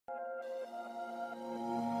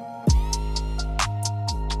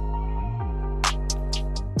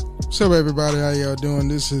What's up, everybody? How y'all doing?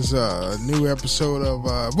 This is a new episode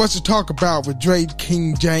of What's to Talk About with Dre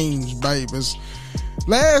King James, babies.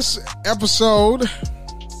 Last episode,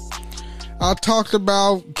 I talked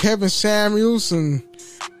about Kevin Samuels and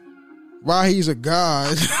why he's a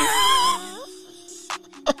god.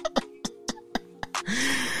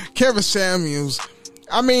 Kevin Samuels,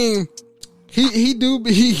 I mean, he do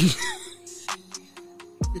be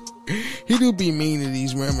he do be mean to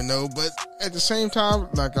these women though, but at the same time,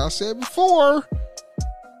 like I said before,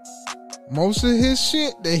 most of his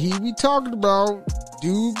shit that he be talking about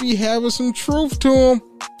do be having some truth to him.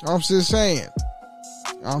 I'm just saying.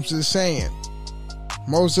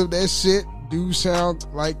 Most of that shit do sound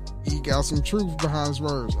like he got some truth behind his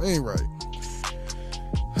words. Anyway,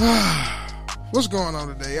 what's going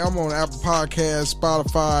on today? I'm on Apple Podcasts,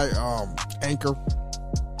 Spotify, Anchor.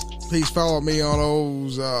 Please follow me on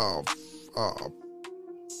those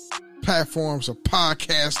platforms of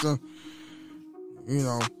podcasting. You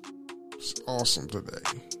know, it's awesome today.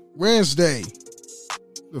 Wednesday.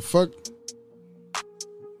 The fuck?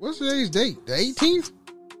 What's today's date? The 18th?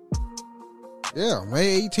 Yeah,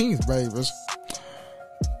 May 18th, babies.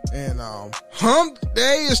 And hump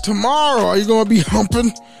day is tomorrow. Are you gonna be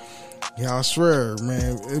humping? Yeah, I swear,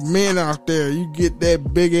 man. Men out there, you get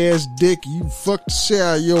that big ass dick, you fuck the shit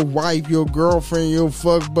out of your wife, your girlfriend, your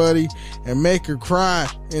fuck buddy, and make her cry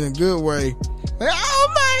in a good way. Like, oh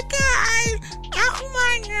my god! Oh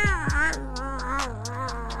my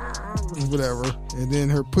god! Whatever. And then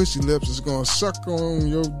her pussy lips is gonna suck on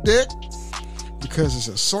your dick because it's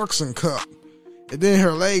a suction cup. And then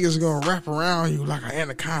her leg is gonna wrap around you like an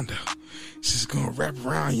anaconda. She's gonna wrap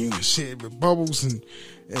around you and shit with bubbles and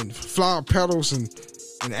flower petals and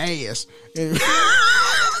ass.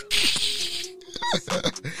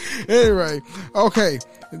 Anyway, okay.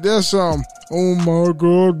 There's oh my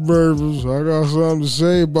god, babies. I got something to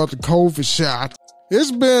say about the COVID shot.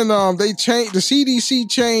 It's been they changed, the CDC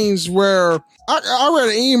changed where I read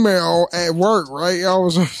an email at work, right?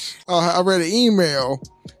 I read an email.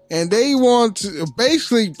 And they want to,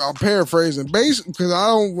 basically, I'm paraphrasing, because I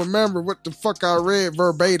don't remember what the fuck I read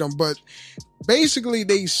verbatim, but basically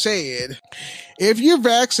they said, if you're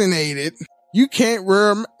vaccinated, you can't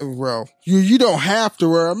wear, you don't have to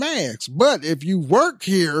wear a mask. But if you work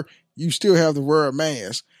here, you still have to wear a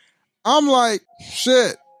mask. I'm like,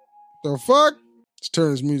 shit, the fuck? Let's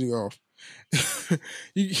turn this music off.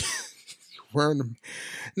 You wearing them.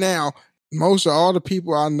 Now, most of all the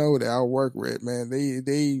people I know that I work with, man,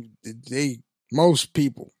 they most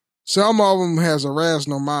people, some of them has a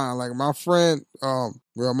rational mind. Like my friend,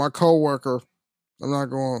 my coworker, I'm not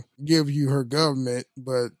going to give you her government,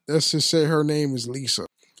 but let's just say her name is Lisa.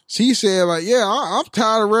 She said, like, yeah, I'm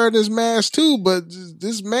tired of wearing this mask too, but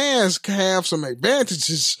this mask have some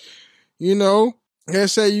advantages, you know.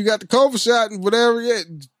 Let's say you got the COVID shot and whatever, yeah.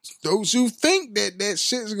 Those who think that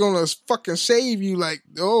shit's gonna fucking save you, like,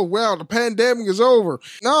 oh, well, the pandemic is over.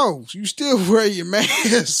 No, you still wear your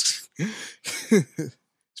mask. It's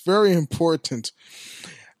very important.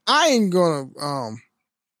 I ain't gonna,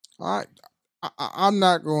 I'm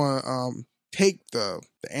not gonna, take the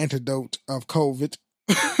antidote of COVID.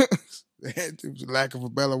 Lack of a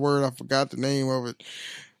better word, I forgot the name of it.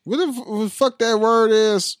 What the fuck that word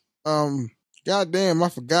is? Goddamn, I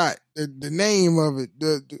forgot the name of it.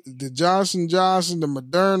 The Johnson & the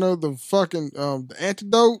Moderna, the fucking the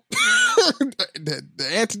antidote, the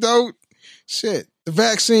antidote. Shit, the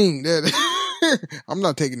vaccine. I'm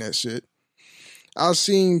not taking that shit. I've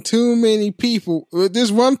seen too many people.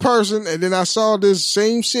 This one person, and then I saw this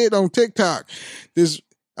same shit on TikTok.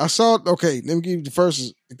 Okay, let me give you the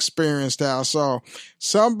first experience that I saw.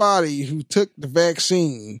 Somebody who took the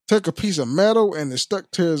vaccine took a piece of metal and it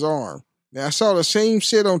stuck to his arm. Now, I saw the same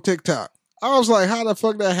shit on TikTok. I was like, how the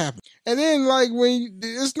fuck that happened? And then, like,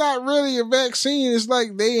 it's not really a vaccine. It's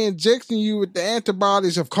like they injecting you with the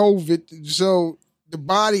antibodies of COVID. So the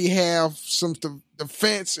body have some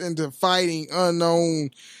defense into fighting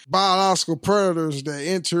unknown biological predators that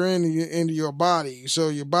enter into your body. So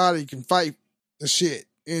your body can fight the shit.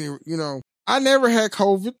 You know, I never had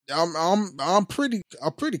COVID. I'm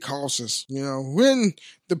pretty cautious. You know, when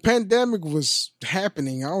the pandemic was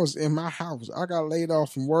happening, I was in my house. I got laid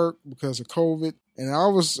off from work because of COVID, and I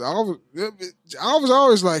was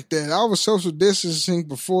always like that. I was social distancing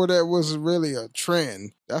before that was really a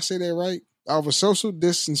trend. Did I say that right? I was social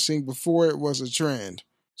distancing before it was a trend.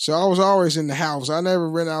 So I was always in the house. I never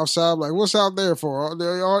went outside. Like, what's out there for?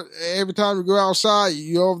 Every time you go outside,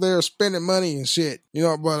 you over there spending money and shit. You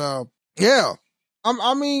know, but yeah.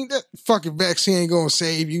 I mean, that fucking vaccine ain't gonna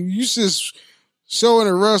save you. You just so in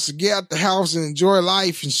a rush to get out the house and enjoy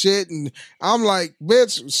life and shit. And I'm like,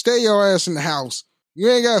 bitch, stay your ass in the house. You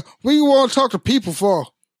ain't got, what you want to talk to people for?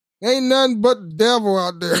 Ain't nothing but the devil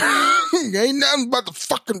out there. Ain't nothing but the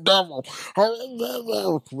fucking devil.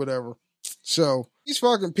 Whatever. So these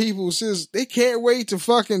fucking people says they can't wait to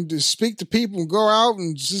fucking to speak to people and go out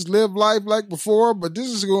and just live life like before. But this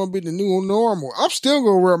is going to be the new normal. I'm still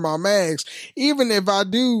going to wear my mask, even if I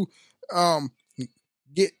do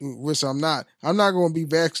get, which I'm not going to be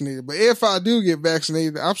vaccinated. But if I do get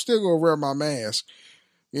vaccinated, I'm still going to wear my mask,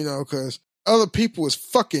 you know, because other people is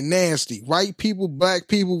fucking nasty. White people, black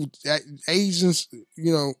people, Asians,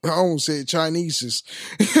 you know, I almost said Chinese.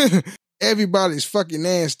 Everybody's fucking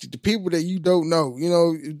nasty. The people that you don't know, you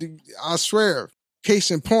know, I swear.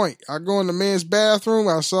 Case in point, I go in the men's bathroom.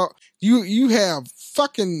 I saw you have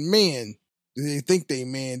fucking men. They think they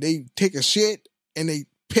men. They take a shit and they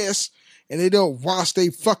piss and they don't wash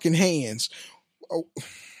their fucking hands. Oh,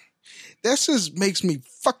 that just makes me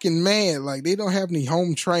fucking mad. Like, they don't have any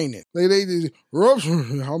home training. They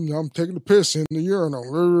I'm taking a piss in the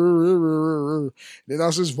urinal. Then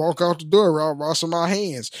I just walk out the door while washing my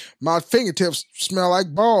hands. My fingertips smell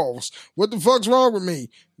like balls. What the fuck's wrong with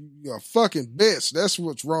me? You're a fucking bitch. That's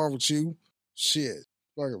what's wrong with you. Shit.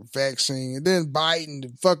 Like a vaccine. And then Biden,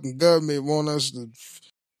 the fucking government want us to...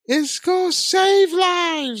 It's gonna save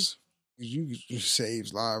lives. You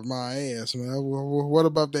saves lives, my ass, man. What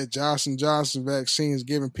about that Johnson vaccines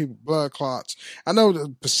giving people blood clots? I know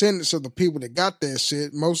the percentage of the people that got that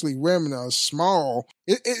shit, mostly women, are small.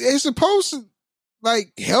 It's supposed to,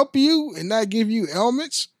 like, help you and not give you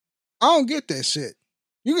ailments. I don't get that shit.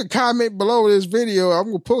 You can comment below this video. I'm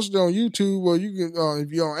going to post it on YouTube, or you can,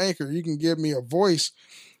 if you're on Anchor, you can give me a voice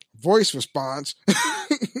response.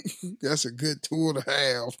 That's a good tool to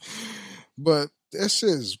have. But that shit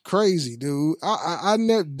is crazy, dude. I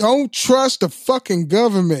never, don't trust the fucking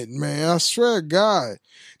government, man. I swear to God.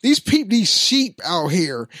 These people, these sheep out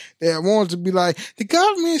here that want to be like, the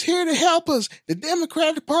government is here to help us. The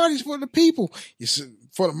Democratic Party is for the people. You see,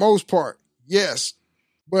 for the most part, yes.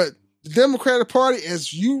 But the Democratic Party,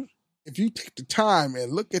 if you take the time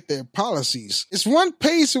and look at their policies, it's one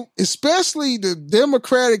pace, especially the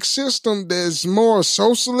democratic system that's more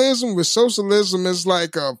socialism, where socialism is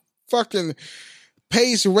like a fucking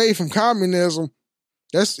pace away from communism.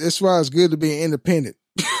 That's why it's good to be independent.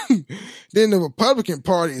 Then the Republican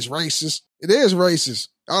Party is racist. It is racist.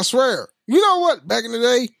 I swear. You know what? Back in the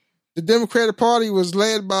day, the Democratic Party was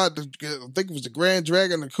led by I think it was the Grand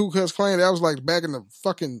Dragon, the Ku Klux Klan. That was like back in the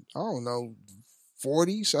fucking, I don't know,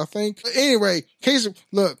 40s, I think. But anyway,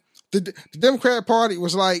 look, the Democratic Party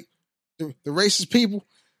was like the racist people.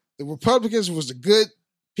 The Republicans was the good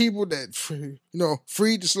people that, you know,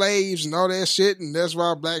 freed the slaves and all that shit, and that's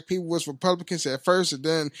why black people was Republicans at first. And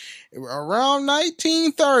then around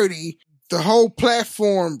 1930, the whole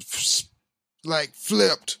platform like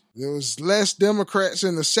flipped. There was less Democrats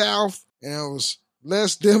in the South, and it was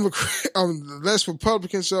less less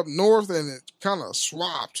Republicans up north, and it kind of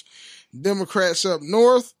swapped. Democrats up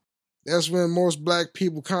north. That's when most black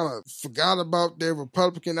people kind of forgot about their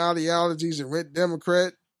Republican ideologies and went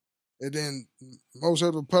Democrat. And then most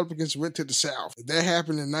of the Republicans went to the South. That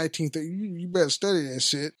happened in 1930. You better study that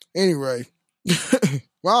shit. Anyway,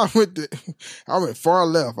 well, I went far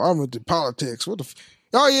left. I went to politics. What the?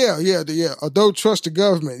 Oh yeah. Don't trust the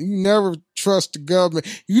government. You never trust the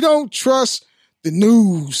government. You don't trust the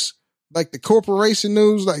news, like the corporation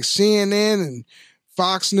news, like CNN and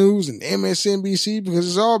Fox News and MSNBC, because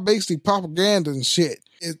it's all basically propaganda and shit.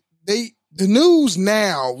 The news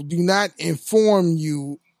now do not inform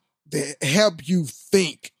you, that help you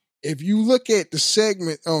think. If you look at the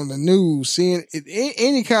segment on the news, seeing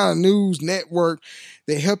any kind of news network,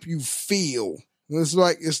 they help you feel. It's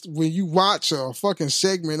like when you watch a fucking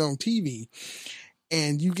segment on TV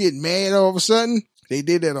and you get mad all of a sudden, they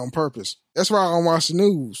did that on purpose. That's why I don't watch the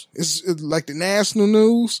news. It's like the national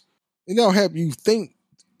news. It don't help you think.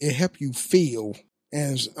 It help you feel.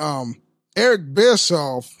 And Eric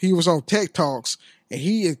Bischoff, he was on Tech Talks, and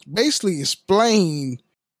he basically explained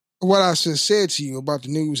what I just said to you about the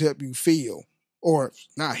news help you feel, or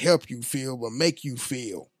not help you feel, but make you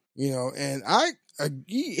feel, you know. And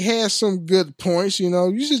he has some good points, you know.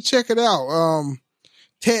 You should check it out.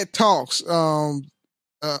 TED Talks,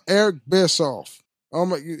 Eric Bischoff.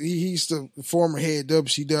 He's the former head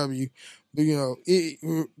WCW, but you know,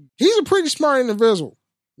 he's a pretty smart individual,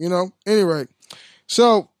 you know. Anyway,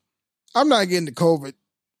 so I'm not getting the COVID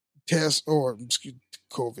test,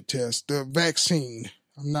 the vaccine.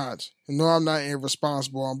 I'm not. No, I'm not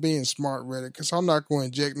irresponsible. I'm being smart with it because I'm not going to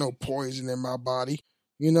inject no poison in my body.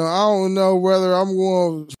 You know, I don't know whether I'm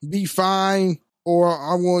going to be fine or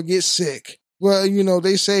I'm going to get sick. Well,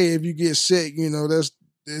 they say if you get sick,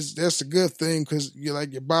 that's a good thing because you're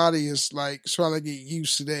like your body is like trying to get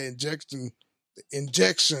used to that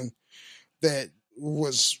injection that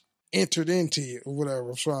was entered into you or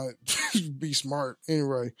whatever. I'm trying to be smart.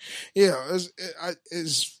 Anyway, yeah,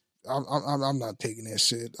 I'm not taking that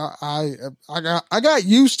shit. I got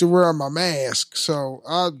used to wearing my mask, so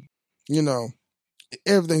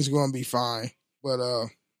everything's gonna be fine. But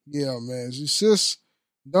yeah, man, it's just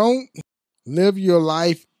don't live your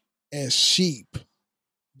life as sheep.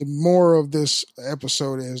 The moral of this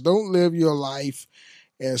episode is don't live your life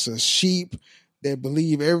as a sheep that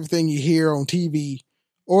believe everything you hear on TV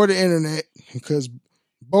or the internet, because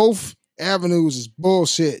both avenues is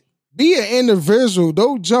bullshit. Be an individual.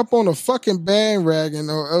 Don't jump on a fucking bandwagon.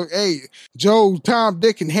 Or hey, Joe, Tom,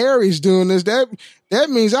 Dick, and Harry's doing this. That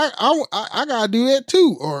means I gotta do that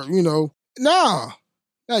too. Or nah.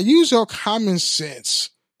 Now use your common sense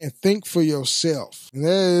and think for yourself. And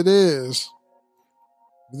there it is.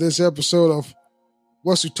 This episode of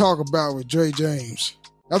What's We Talk About with Dre James.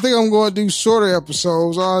 I think I'm going to do shorter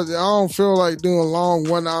episodes. I don't feel like doing long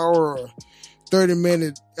 1 hour or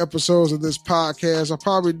 30-minute episodes of this podcast. I'll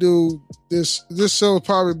probably do this show will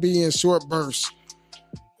probably be in short bursts.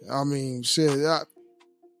 I mean, shit,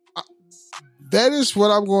 that is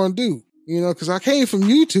what I'm going to do. Because I came from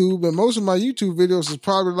YouTube, and most of my YouTube videos is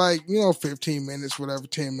probably like, 15 minutes, whatever,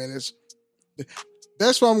 10 minutes.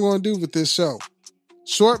 That's what I'm going to do with this show.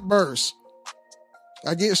 Short bursts.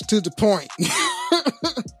 I get to the point.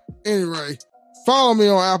 Anyway, follow me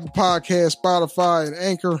on Apple Podcasts, Spotify, and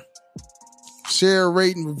Anchor. Share,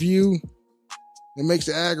 rate, and review. It makes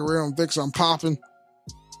the algorithm thinks I'm popping.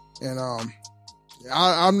 And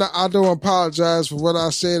I don't apologize for what I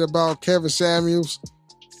said about Kevin Samuels.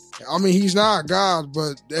 I mean, he's not God,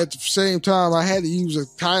 but at the same time, I had to use a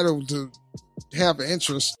title to have an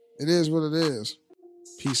interest. It is what it is.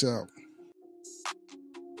 Peace out.